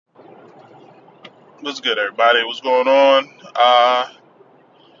What's good, everybody? What's going on?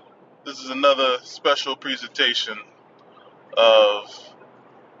 This is another special presentation of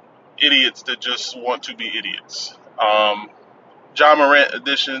idiots that just want to be idiots. John Morant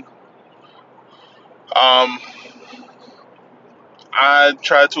edition. Um, I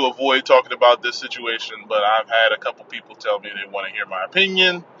try to avoid talking about this situation, but I've had a couple people tell me they want to hear my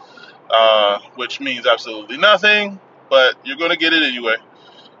opinion, which means absolutely nothing, but you're going to get it anyway.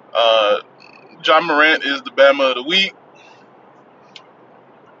 John Morant is the Bama of the week.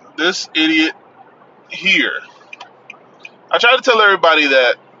 This idiot here. I try to tell everybody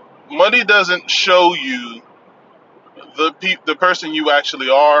that money doesn't show you the person you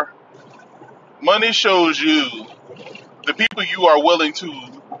actually are. Money shows you the people you are willing to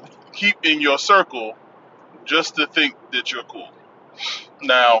keep in your circle just to think that you're cool.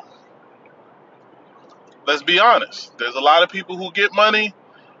 Now, let's be honest. There's a lot of people who get money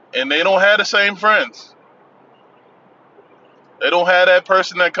and they don't have the same friends. They don't have that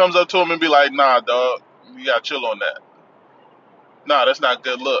person that comes up to them and be like, nah, dog, you gotta chill on that. Nah, that's not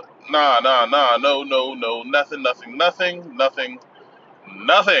good look. Nah, no,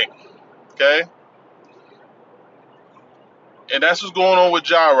 nothing. Okay? And that's what's going on with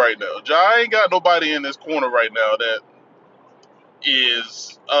Ja right now. Ja ain't got nobody in this corner right now that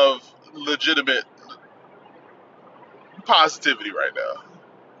is of legitimate positivity right now.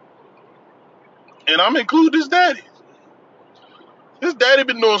 And I'm including his daddy. His daddy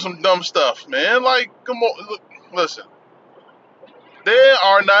been doing some dumb stuff, man. Like, come on, listen. They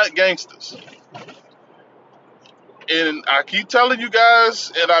are not gangsters. And I keep telling you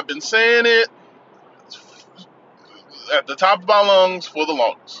guys, and I've been saying it at the top of my lungs for the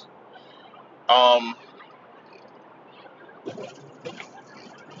longest. I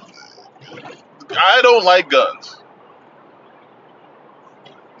don't like guns.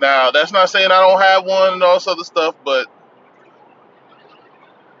 Now, that's not saying I don't have one and all this other stuff, but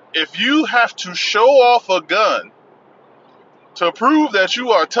if you have to show off a gun to prove that you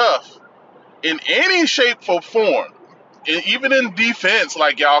are tough in any shape or form, and even in defense,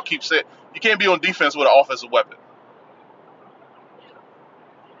 like y'all keep saying, you can't be on defense with an offensive weapon.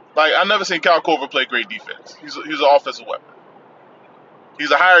 Like, I never seen Kyle Korver play great defense. He's an offensive weapon.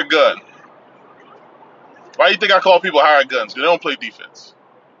 He's a hired gun. Why do you think I call people hired guns? Because they don't play defense.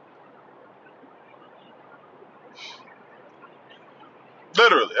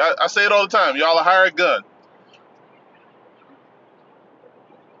 Literally, I say it all the time. Y'all a hired gun.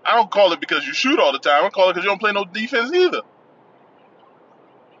 I don't call it because you shoot all the time. I call it because you don't play no defense either.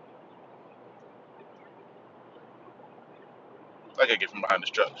 I gotta get from behind this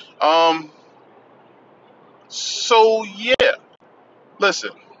truck. So yeah,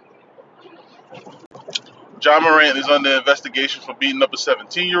 listen. John Morant is under investigation for beating up a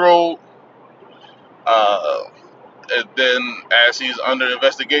 17-year-old. And then, as he's under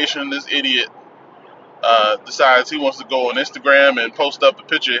investigation, this idiot decides he wants to go on Instagram and post up a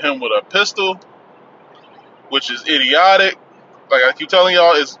picture of him with a pistol, which is idiotic. Like I keep telling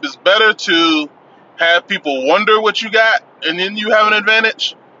y'all, it's better to have people wonder what you got and then you have an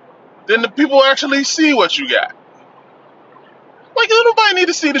advantage than the people actually see what you got. Like, nobody need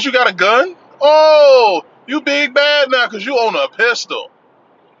to see that you got a gun. Oh, you big bad now because you own a pistol.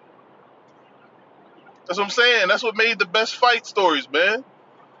 That's what I'm saying. That's what made the best fight stories, man.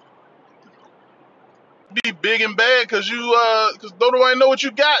 Be big and bad because because nobody know what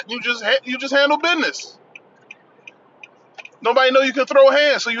you got. You just handle business. Nobody know you can throw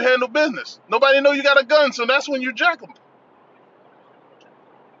hands, so you handle business. Nobody know you got a gun, so that's when you jack them.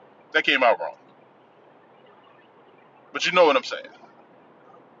 That came out wrong. But you know what I'm saying.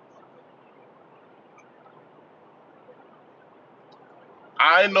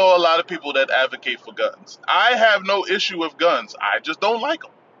 I know a lot of people that advocate for guns. I have no issue with guns. I just don't like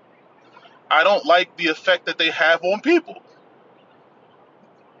them. I don't like the effect that they have on people.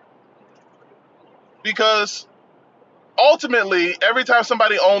 Because ultimately, every time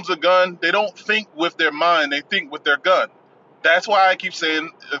somebody owns a gun, they don't think with their mind, they think with their gun. That's why I keep saying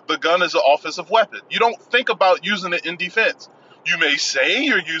the gun is an offensive weapon. You don't think about using it in defense. You may say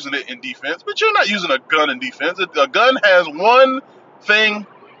you're using it in defense, but you're not using a gun in defense. A gun has one thing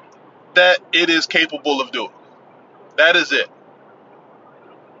that it is capable of doing. That is it.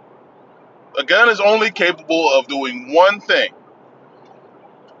 A gun is only capable of doing one thing.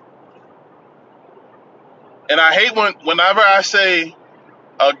 And I hate whenever I say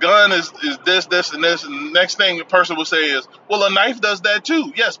a gun is this, and this, and the next thing a person will say is, well, a knife does that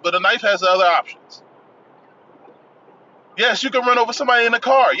too. Yes, but a knife has other options. Yes, you can run over somebody in a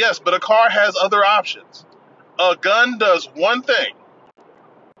car. Yes, but a car has other options. A gun does one thing.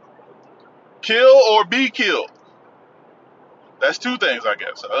 Kill or be killed. That's two things, I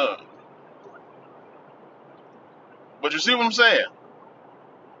guess. But you see what I'm saying?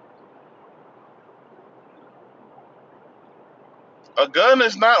 A gun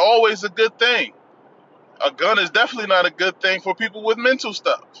is not always a good thing. A gun is definitely not a good thing for people with mental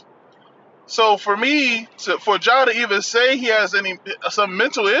stuff. So for me, for Ja to even say he has some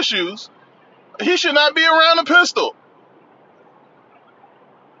mental issues, he should not be around a pistol.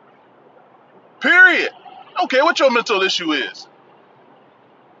 Period. I don't care what your mental issue is.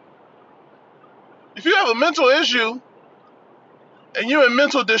 If you have a mental issue and you're in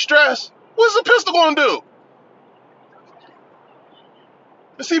mental distress, what's a pistol gonna do?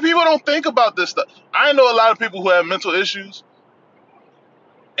 You see, people don't think about this stuff. I know a lot of people who have mental issues,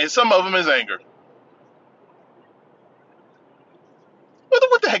 and some of them is anger.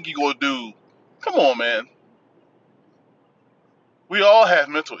 What the heck you gonna do? Come on, man. We all have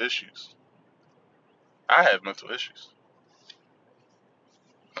mental issues. I have mental issues.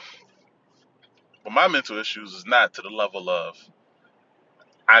 But my mental issues is not to the level of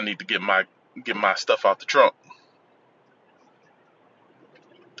I need to get my stuff out the trunk.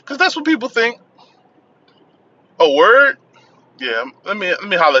 Because that's what people think. A word? Yeah, let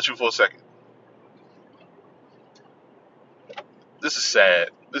me holler at you for a second. This is sad.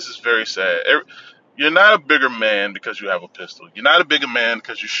 This is very sad. You're not a bigger man because you have a pistol. You're not a bigger man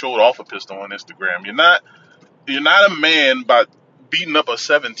because you showed off a pistol on Instagram. You're not a man by beating up a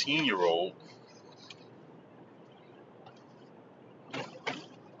 17-year-old.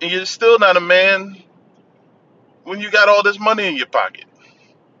 And you're still not a man when you got all this money in your pocket.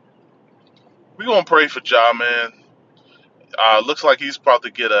 We're gonna pray for Ja, man. Looks like he's about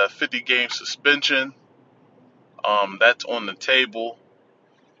to get a 50-game suspension. That's on the table.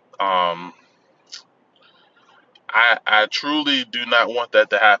 Um, I truly do not want that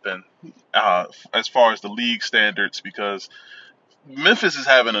to happen as far as the league standards, because Memphis is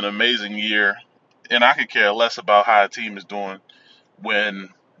having an amazing year, and I could care less about how a team is doing when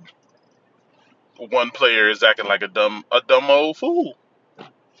one player is acting like a dumb old fool.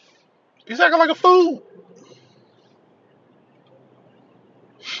 He's acting like a fool.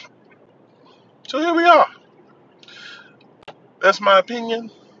 So here we are. That's my opinion.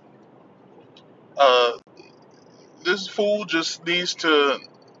 Uh, this fool just needs to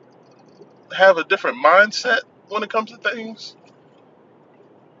have a different mindset when it comes to things.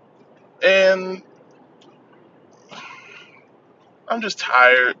 And I'm just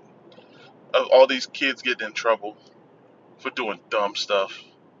tired of all these kids getting in trouble for doing dumb stuff.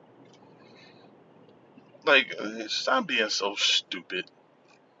 Like, stop being so stupid.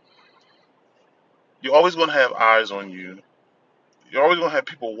 You're always going to have eyes on you. You're always going to have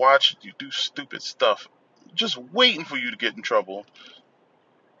people watching you do stupid stuff, just waiting for you to get in trouble.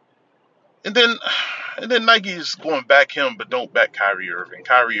 And then Nike's going back him, but don't back Kyrie Irving.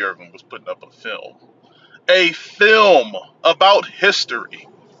 Kyrie Irving was putting up a film about history.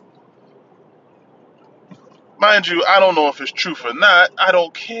 Mind you, I don't know if it's truth or not. I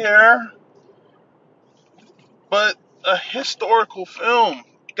don't care. But a historical film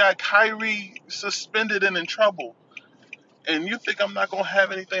got Kyrie suspended and in trouble. And you think I'm not going to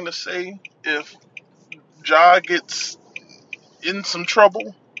have anything to say if Ja gets in some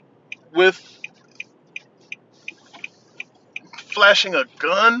trouble with flashing a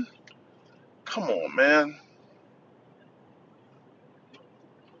gun? Come on, man.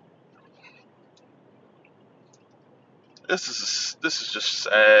 This is just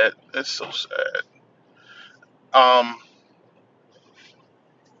sad. It's so sad. Um,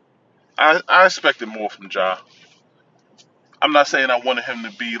 I expected more from Ja. I'm not saying I wanted him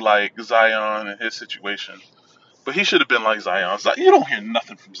to be like Zion in his situation, but he should have been like Zion. You don't hear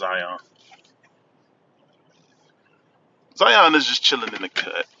nothing from Zion. Zion is just chilling in the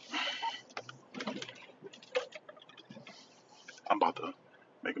cut. I'm about to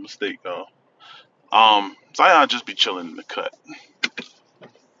make a mistake though. Zion just be chilling in the cut.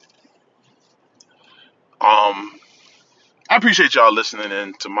 I appreciate y'all listening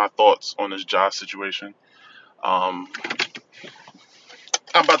in to my thoughts on this Ja situation. Um,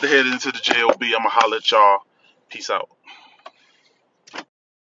 I'm about to head into the JOB. I'ma holler at y'all. Peace out.